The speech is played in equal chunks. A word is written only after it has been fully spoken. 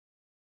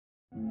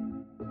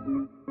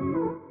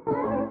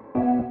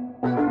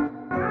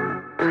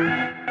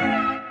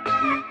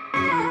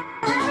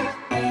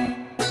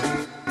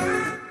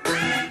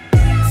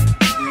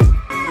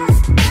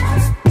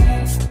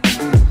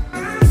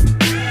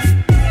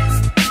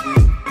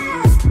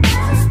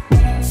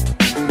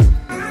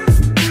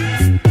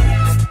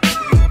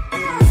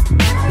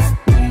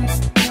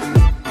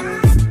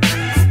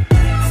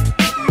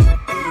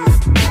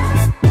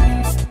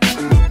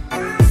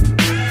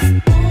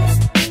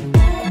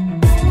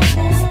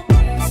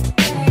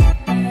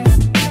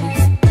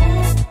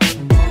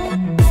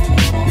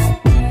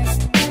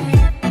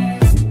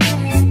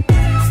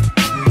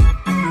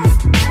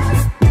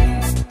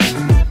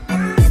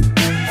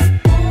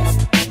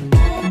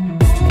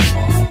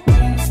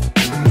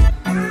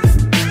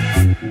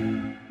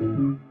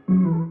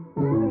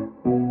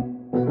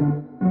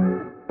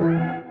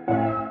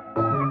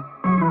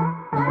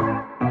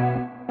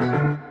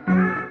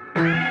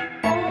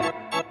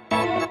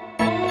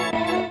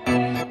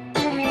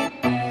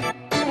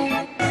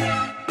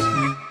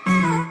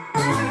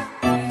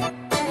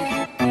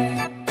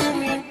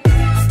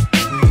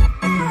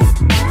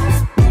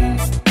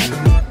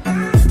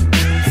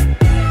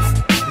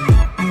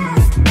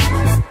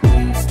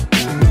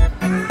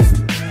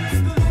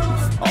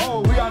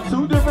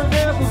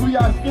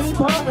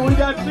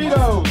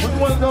Which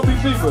one's gonna be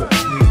cheaper?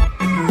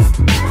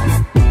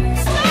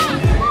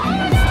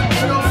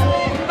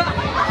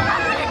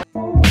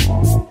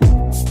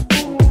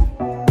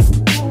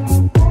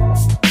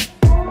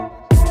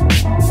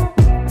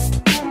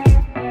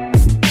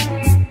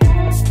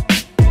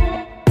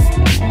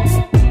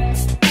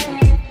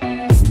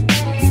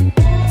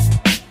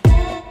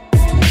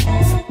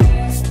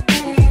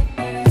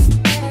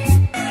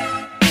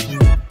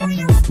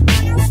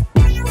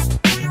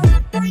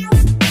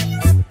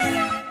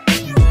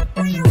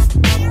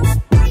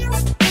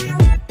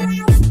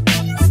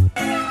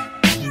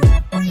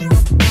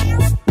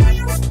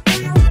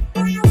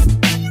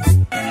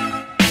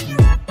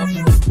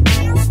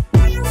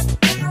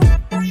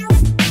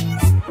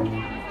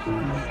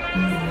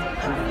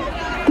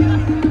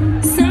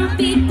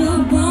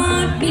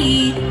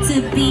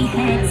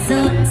 Heads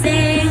or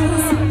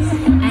tails,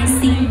 I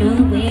see no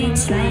way,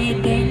 try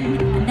again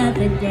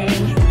another day.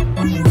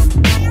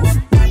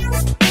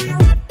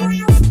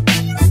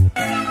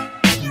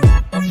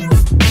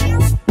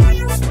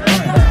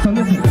 Alright, so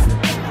listen,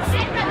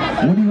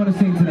 what do you want to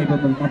sing today,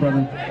 my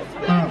brother?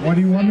 What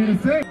do you want me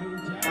to sing?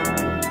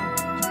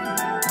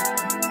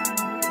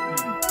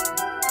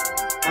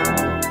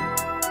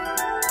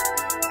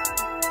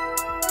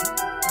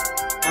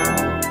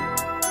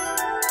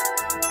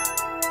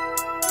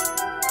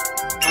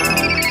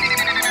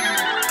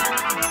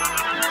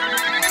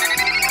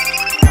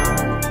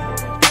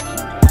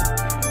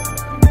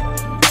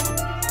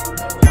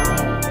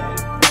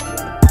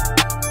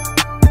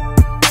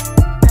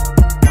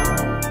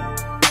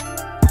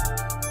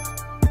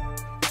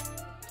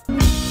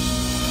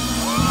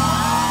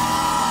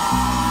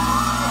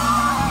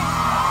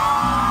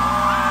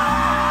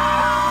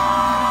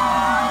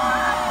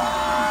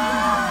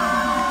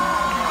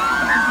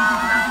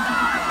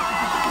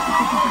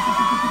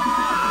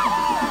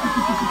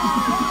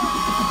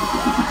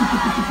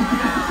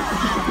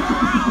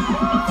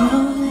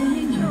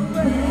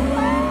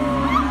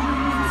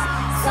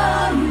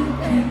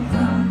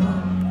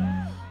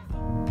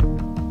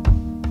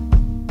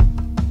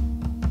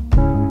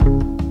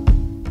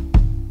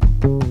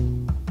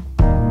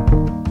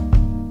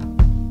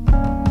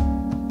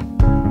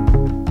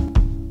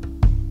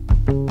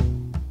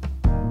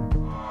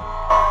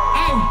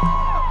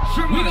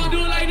 We gonna do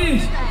it like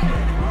this.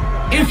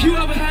 If you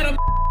ever had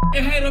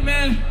a hater,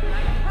 man,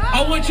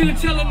 I want you to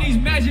tell them these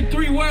magic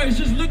 3 words.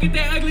 Just look at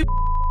that ugly.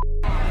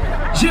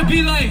 Just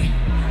be like,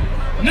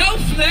 no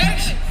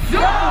flex.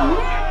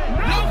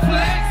 No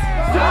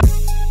flex.